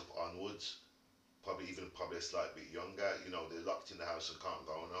 60 years up onwards, probably a slight bit younger, you know, they're locked in the house and can't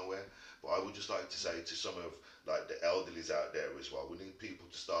go nowhere. But I would just like to say to some of like the elderlies out there as well, we need people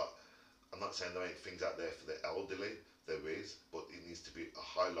to start. I'm not saying there ain't things out there for the elderly, there is, but it needs to be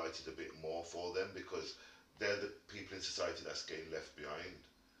highlighted a bit more for them, because they're the people in society that's getting left behind.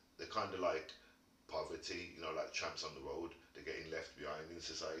 They're kind of like poverty, you know, like tramps on the road. They're getting left behind in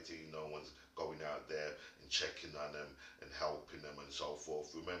society. No one's going out there and checking on them and helping them and so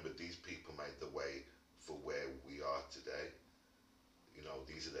forth. Remember, these people made the way for where we are today. You know,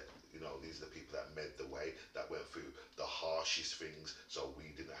 these are the people that made the way, that went through the harshest things, so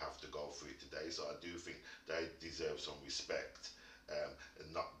we didn't have to go through it today. So I do think they deserve some respect, and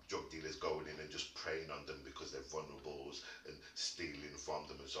not drug dealers going in and just preying on them because they're vulnerables and stealing from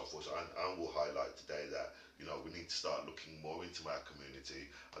them and so forth. So I will highlight today that, you know, we need to start looking more into our community.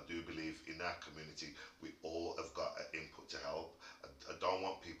 I do believe in our community we all have got an input to help. I don't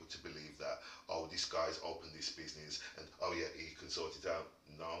want people to believe that, oh, this guy's opened this business and oh yeah, he can sort it out.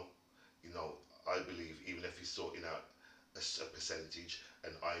 No, you know, I believe even if he's sorting out a percentage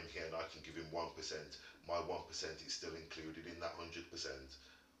and I'm here and I can give him 1%, my 1% is still included in that 100%.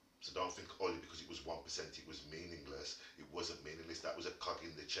 So don't think only because it was 1% it was meaningless. It wasn't meaningless. That was a cog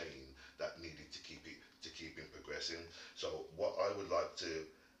in the chain that needed to keep him progressing. So what I would like to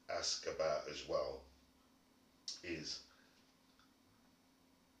ask about as well is,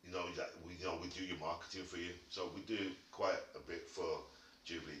 you know we do your marketing for you. So we do quite a bit for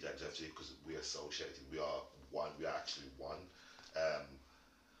Jubilee Jags FC because we're associated. We are one. We are actually one. Um,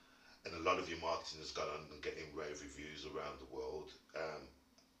 and a lot of your marketing has gone on and getting rave reviews around the world.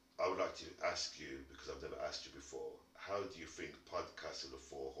 I would like to ask you, because I've never asked you before, how do you think Podcast of the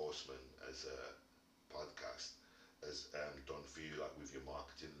Four Horsemen as a podcast has done for you, like with your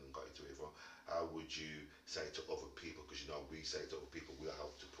marketing and got into everyone? How would you say to other people, because you know we say to other people we'll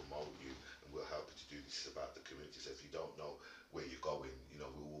help to promote you and we'll help you to do this about the community. So if you don't know where you're going, you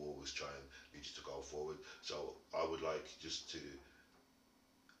know, we will always try and lead you to go forward. So I would like just to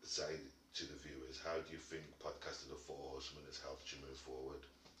say to the viewers, how do you think Podcast of the Four Horsemen has helped you move forward?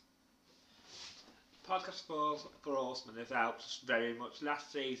 Podcast for Horsemen has helped us very much.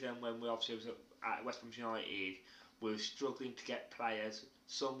 Last season, when we obviously was at West Brom United, we were struggling to get players.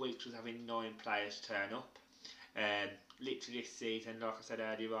 Some weeks was having 9 players turn up. Literally this season, like I said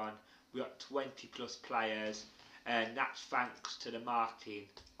earlier on, we got 20 plus players, and that's thanks to the marketing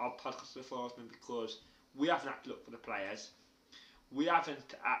of Podcast of the Four Horsemen, because we haven't had to look for the players. We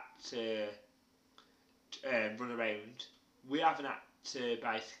haven't had to run around. We haven't had to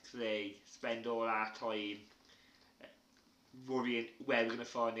basically spend all our time worrying where we're going to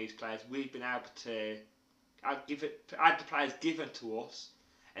find these players. We've been able to add the players given to us,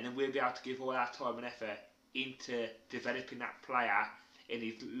 and then we'll be able to give all our time and effort into developing that player in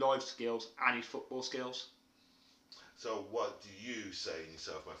his life skills and his football skills. So what do you say in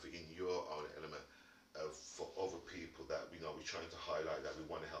yourself, Matthew, in your own element of for other people that we're trying to highlight that we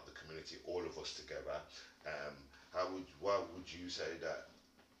want to help the community, all of us together? Um, what would you say that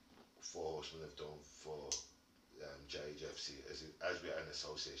Four Horsemen have done for JHFC as we are an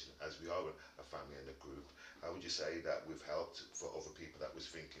association, as we are a family and a group? How would you say that we've helped for other people that was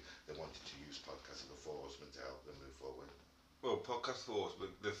thinking they wanted to use podcasts of the Four Horsemen to help them move forward? Well, Podcast Force,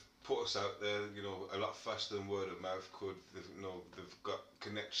 but they've put us out there, a lot faster than word of mouth could. They've got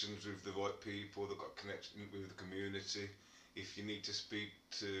connections with the right people. They've got connection with the community. If you need to speak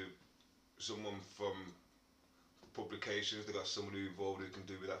to someone from publications, they've got somebody involved who can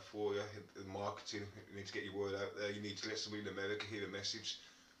do that for you. The marketing, you need to get your word out there. You need to let somebody in America hear the message.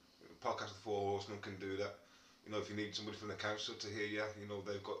 Podcast of the Four Horsemen can do that. If you need somebody from the council to hear you,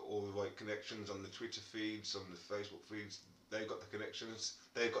 they've got all the right connections on the Twitter feeds, on the Facebook feeds. They've got the connections.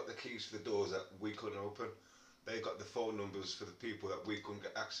 They've got the keys for the doors that we couldn't open. They've got the phone numbers for the people that we couldn't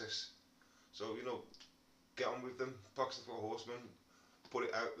get access. So, get on with them. Podcast of the Four Horsemen. Put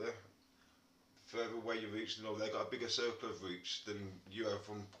it out there. Further away you reach, they've got a bigger circle of reach than you have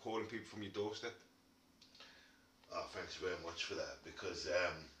from calling people from your doorstep. Oh, thanks very much for that, because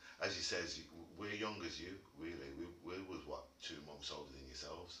as you says, we're young as you, really. We was, 2 months older than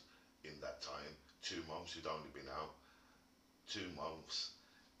yourselves in that time. 2 months, we'd only been out 2 months,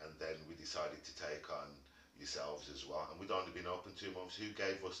 and then we decided to take on yourselves as well, and we'd only been open 2 months. Who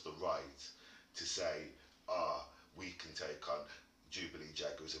gave us the right to say, we can take on Jubilee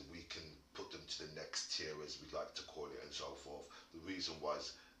Jaguars and we can put them to the next tier, as we'd like to call it, and so forth? The reason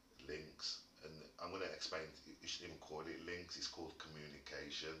was links, and I'm going to explain. You shouldn't even call it links, it's called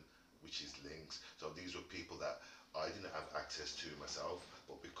communication, which is links. So these were people that I didn't have access to myself,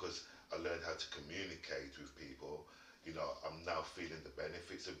 but because I learned how to communicate with people, I'm now feeling the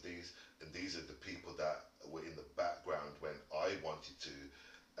benefits of these, and these are the people that were in the background when I wanted to,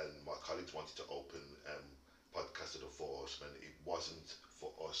 and my colleagues wanted to open Podcast of the Four Horsemen. It wasn't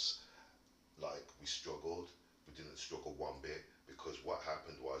for us like we struggled. We didn't struggle one bit, because what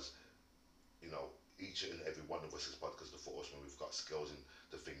happened was, each and every one of us as Podcast of the Four Horsemen, we've got skills in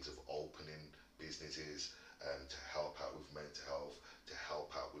the things of opening businesses, to help out with mental health, to help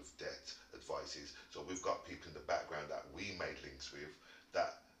out with debt advices. So we've got people in the background that we made links with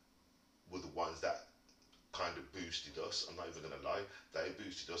that were the ones that kind of boosted us. I'm not even going to lie, they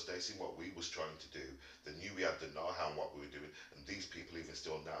boosted us. They seen what we was trying to do. They knew we had the know-how and what we were doing. And these people, even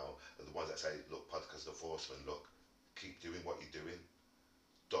still now, are the ones that say, look, Podcast of the Four Horsemen, look, keep doing what you're doing.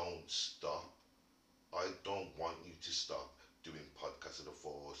 Don't stop. I don't want you to stop doing Podcast of the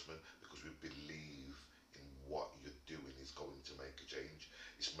Four Horsemen, because we believe in what you're doing is going to make a change.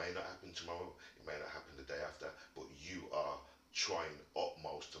 It may not happen tomorrow, it may not happen the day after, but you are trying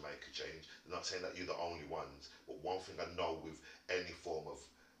utmost to make a change. I'm not saying that you're the only ones, but one thing I know with any form of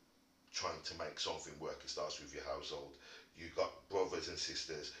trying to make something work, it starts with your household. You've got brothers and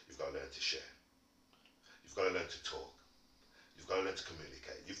sisters, you've got to learn to share. You've got to learn to talk. You've got to learn to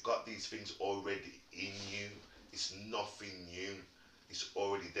communicate. You've got these things already in you. It's nothing new. It's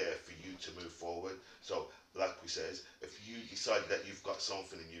already there for you to move forward. So, like we says, if you decide that you've got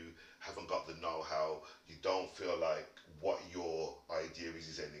something and you haven't got the know-how, you don't feel like what your idea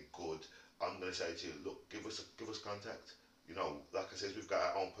is any good, I'm going to say to you, look, give us contact. Like I said, we've got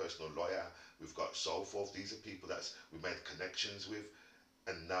our own personal lawyer, we've got so forth. These are people that we made connections with,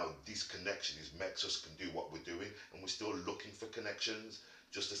 and now this connection makes us can do what we're doing, and we're still looking for connections,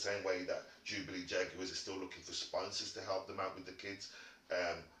 just the same way that Jubilee Jaguars are still looking for sponsors to help them out with the kids.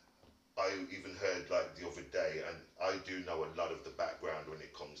 I even heard like the other day, and I do know a lot of the background when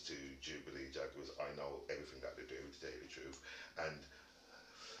it comes to Jubilee Jaguars. I know everything that they do, to tell you the truth, and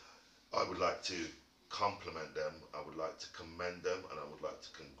I would like to compliment them, I would like to commend them, and I would like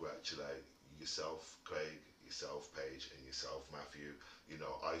to congratulate yourself, Craig, yourself, Paige, and yourself, Matthew.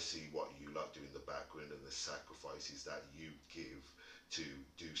 I see what you like do in the background and the sacrifices that you give to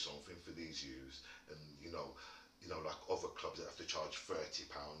do something for these youths, and like other clubs that have to charge £30,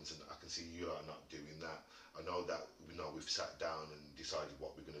 and I can see you are not doing that. I know that we've sat down and decided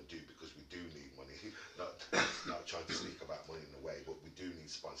what we're going to do, because we do need money. Not trying to speak about money in a way, but we do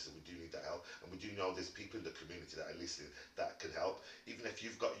need sponsors, we do need that help, and we do know there's people in the community that are listening that can help. Even if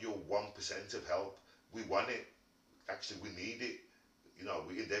you've got your 1% of help, we want it. Actually, we need it.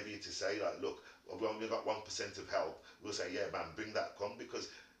 We endeavour you to say, like, look, we've only got 1% of help. We'll say, yeah, man, bring that, come, because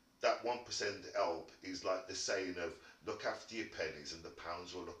that 1% help is like the saying of, look after your pennies and the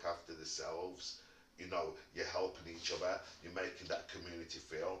pounds will look after themselves. You're helping each other, you're making that community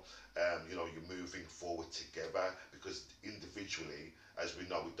feel, you're moving forward together, because individually, as we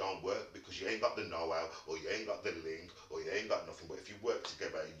know, it don't work because you ain't got the know-how, or you ain't got the link, or you ain't got nothing. But if you work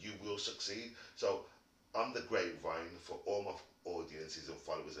together, you will succeed. So on the grapevine, for all my audiences and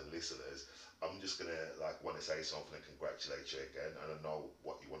followers and listeners, I'm just gonna want to say something and congratulate you again. And I know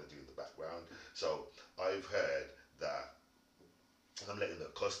what you want to do in the background. So I've heard that, and I'm letting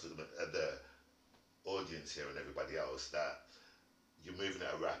the customer, the audience here and everybody else, that you're moving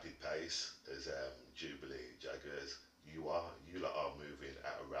at a rapid pace as Jubilee Jaguars. You lot are moving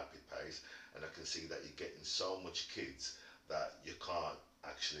at a rapid pace, and I can see that you're getting so much kids that you can't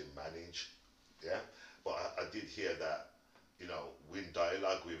actually manage. Yeah, but I did hear that, we're in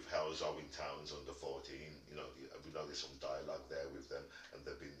dialogue with Hell's Owen Towns under 14. We know there's some dialogue there with them, and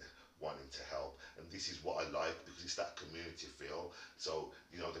they've been wanting to help. And this is what I like, because it's that community feel. So,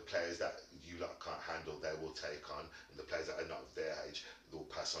 the players that you lot can't handle, they will take on, and the players that are not of their age, they'll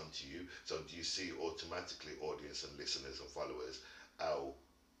pass on to you. So do you see automatically, audience and listeners and followers, how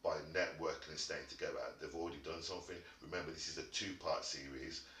by networking and staying together, they've already done something? Remember, this is a 2-part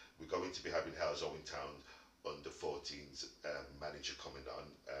series. We're going to be having Hell's Owen Town under 14's manager coming on,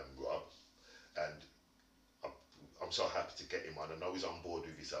 Rob, and I'm so happy to get him on. I know he's on board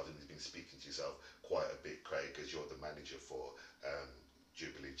with yourself, and he's been speaking to yourself quite a bit, Craig, as you're the manager for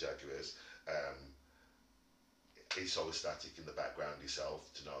Jubilee Jaguars. He's so ecstatic in the background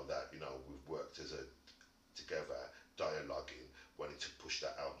yourself to know that we've worked together, dialoguing, wanting to push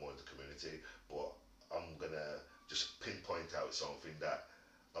that out more in the community. But I'm gonna just pinpoint out something that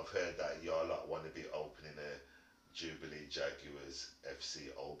I've heard, that y'all lot want to be opening a Jubilee Jaguars FC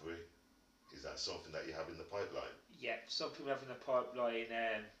Albury. Is that something that you have in the pipeline? Yeah, something we have in the pipeline.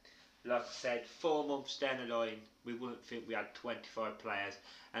 Like I said, 4 months down the line, we wouldn't think we had 25 players.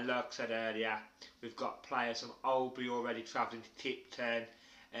 And like I said earlier, we've got players from Albury already travelling to Tipton,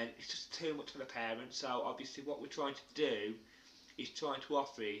 and it's just too much for the parents. So obviously what we're trying to do is trying to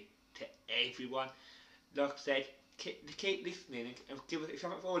offer it to everyone. Like I said, keep listening, and give us, if you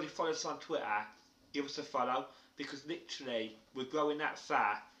haven't already followed us on Twitter, give us a follow, because literally we're growing that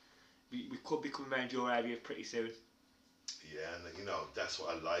fast. We could be coming around your area pretty soon. Yeah, and that's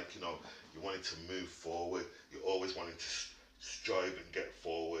what I like. You wanted to move forward. You're always wanting to strive and get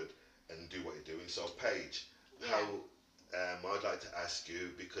forward and do what you're doing. So, Paige, Yeah. how I'd like to ask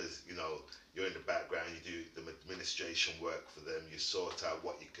you, because you're in the background, you do the administration work for them, you sort out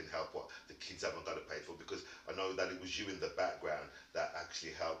what you can help, what the kids haven't got to pay for, because I know that it was you in the background that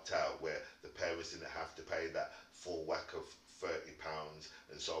actually helped out, where the parents didn't have to pay that full whack of £30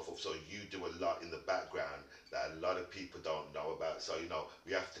 and so forth. So you do a lot in the background that a lot of people don't know about. So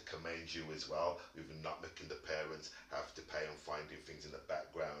we have to commend you as well with not making the parents have to pay, and finding things in the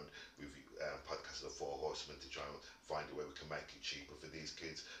background with podcast of the Four Horsemen to try and find a way we can make it cheaper for these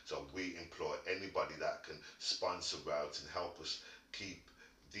kids. So we implore anybody that can sponsor routes and help us keep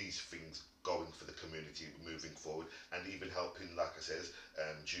these things going for the community moving forward, and even helping, like I says,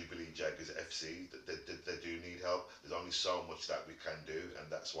 Jubilee Jaguars FC, they do need help. There's only so much that we can do, and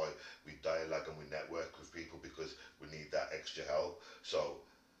that's why we dialogue and we network with people, because we need that extra help. So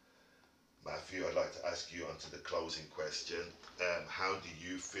Matthew, I'd like to ask you onto the closing question. How do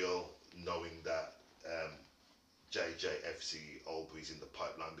you feel knowing that JJFC Albury's in the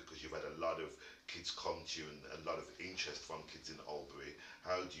pipeline, because you've had a lot of kids come to you and a lot of interest from kids in Albury?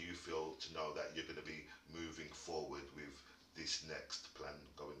 How do you feel to know that you're going to be moving forward with this next plan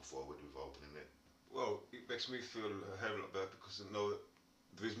going forward with opening it? Well, it makes me feel a hell of a lot better, because I know that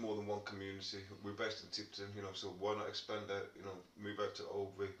there is more than one community. We're based in Tipton, so why not expand out, move out to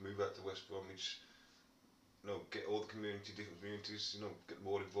Albury, move out to West Bromwich, get all the different communities, get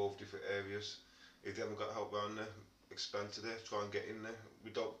more involved, different areas. If they haven't got help around there, expand to there, try and get in there. We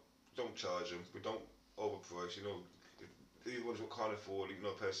don't charge them, we don't overprice, if the ones who can't afford it,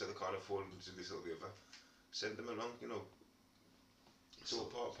 person that can't afford it to this or the other, send them along, it's all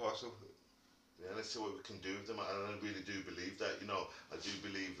part and parcel. Yeah, let's see what we can do with them. And I really do believe that, I do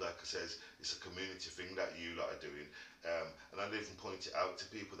believe, like I says, it's a community thing that you lot are doing. And I'll even point it out to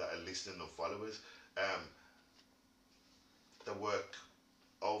people that are listening and followers. The work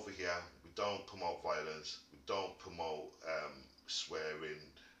over here, we don't promote violence, we don't promote swearing,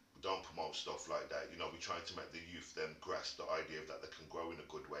 we don't promote stuff like that. We're trying to make the youth then grasp the idea of that they can grow in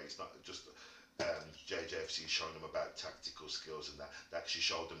a good way. It's not just JJFC showing them about tactical skills and that. They actually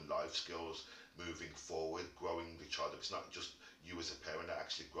show them life skills moving forward, growing the child. It's not just you as a parent that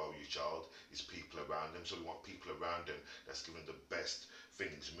actually grow your child, it's people around them. So we want people around them that's giving the best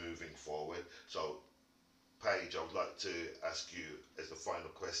things moving forward. So Paige, I would like to ask you as the final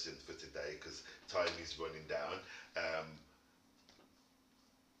question for today, because time is running down.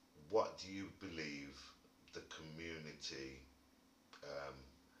 What do you believe the community Um,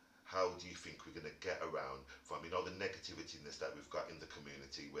 how do you think we're going to get around from, the negativityness that we've got in the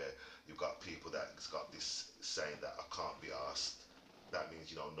community, where you've got people that's got this saying that I can't be asked. That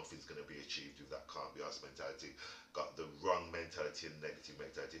means, nothing's going to be achieved with that can't be asked mentality. Got the wrong mentality and negative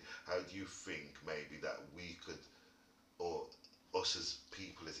mentality. How do you think maybe that we could, or us as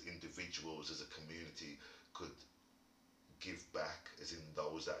people, as individuals, as a community, could give back, as in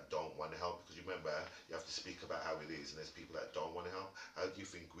those that don't want to help? Because you remember, you have to speak about how it is, and there's people that don't want to help. How do you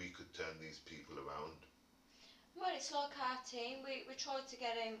think we could turn these people around? Well, it's like our team. We tried to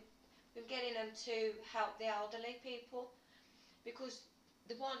get him, we're getting them to help the elderly people, because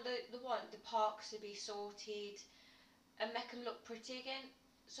they want the parks to be sorted and make them look pretty again.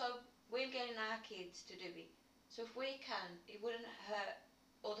 So we're getting our kids to do it. So if we can, it wouldn't hurt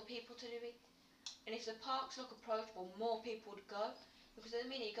other people to do it. And if the parks look approachable, more people would go. Because at the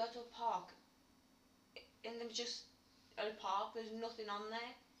minute you go to a park and there's just a park, there's nothing on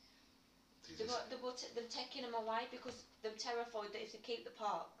there. They're taking them away because they're terrified that if they keep the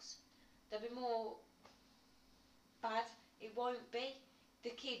parks, there'll be more bad. It won't be. The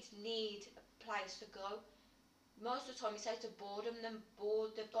kids need a place to go. Most of the time you say to boredom, they're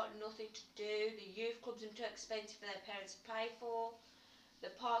bored, they've got nothing to do, the youth clubs are too expensive for their parents to pay for, the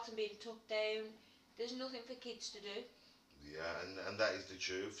parks are being took down, there's nothing for kids to do. Yeah, and that is the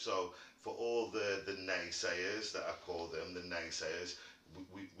truth. So for all the naysayers that I call them, the naysayers,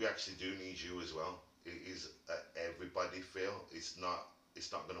 we actually do need you as well. It is everybody feel. It's not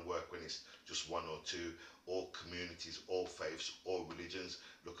going to work when it's just one or two. All communities, all faiths, all religions.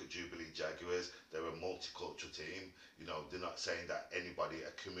 Look at Jubilee Jaguars. They're a multicultural team. They're not saying that anybody,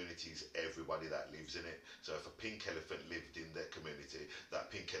 a community is everybody that lives in it. So if a pink elephant lived in their community,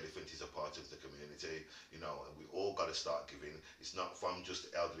 that pink elephant is a part of the community. And we all got to start giving. It's not from just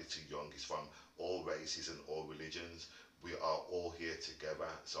elderly to young. It's from all races and all religions. We are all here together.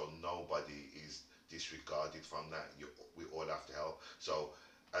 So nobody is disregarded from that. We all have to help. So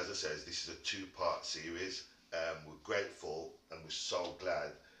as I said, this is a two-part series. We're grateful and we're so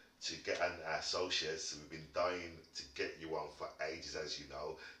glad to get our associates. We've been dying to get you on for ages, as you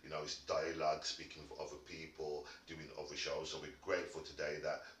know. It's dialogue, speaking for other people, doing other shows. So we're grateful today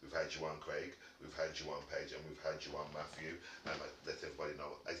that we've had you on, Craig, we've had you on, Paige, and we've had you on, Matthew. And let everybody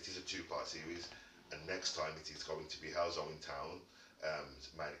know, it is a two-part series. And next time it is going to be How's Owen Town.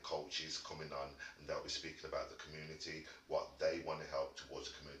 My coaches coming on, and they'll be speaking about the community, what they want to help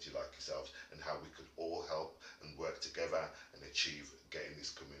towards a community like yourselves, and how we could all help and work together and achieve getting this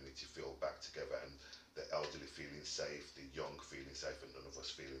community feel back together, and the elderly feeling safe, the young feeling safe, and none of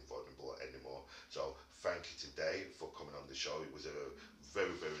us feeling vulnerable anymore. So thank you today for coming on the show. It was a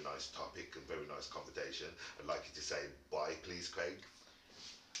very, very nice topic and very nice conversation. I'd like you to say bye, please, Craig.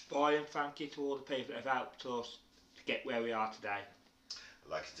 Bye, and thank you to all the people that have helped us to get where we are today. I'd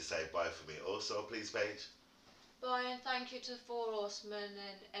like you to say bye for me also, please, Paige. Bye, and thank you to the Four Horsemen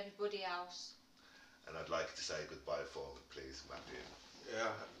and everybody else. And I'd like you to say goodbye for me, please, Matthew.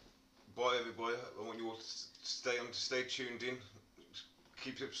 Yeah. Bye, everybody. I want you all to stay tuned in.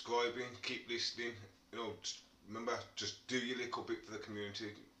 Keep subscribing. Keep listening. Remember, just do your little bit for the community.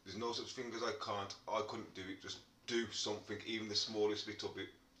 There's no such thing as I can't. I couldn't do it. Just do something, even the smallest little bit.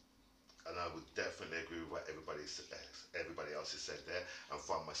 And I would definitely agree with what everybody else has said there. And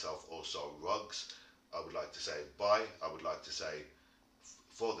from myself also, Rugs, I would like to say bye. I would like to say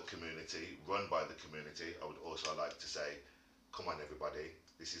for the community, run by the community. I would also like to say, come on everybody,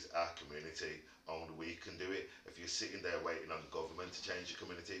 this is our community. Only we can do it. If you're sitting there waiting on government to change your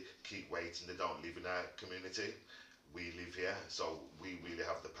community, keep waiting. They don't live in our community. We live here, so we really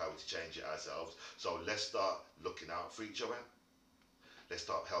have the power to change it ourselves. So let's start looking out for each other. Let's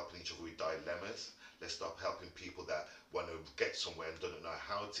start helping each other with dilemmas. Let's start helping people that want to get somewhere and don't know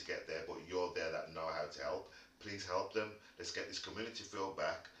how to get there, but you're there that know how to help. Please help them. Let's get this community feel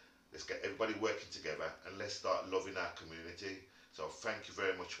back. Let's get everybody working together, and let's start loving our community. So thank you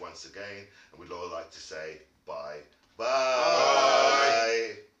very much once again, and we'd all like to say bye. Bye.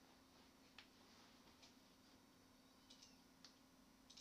 Bye.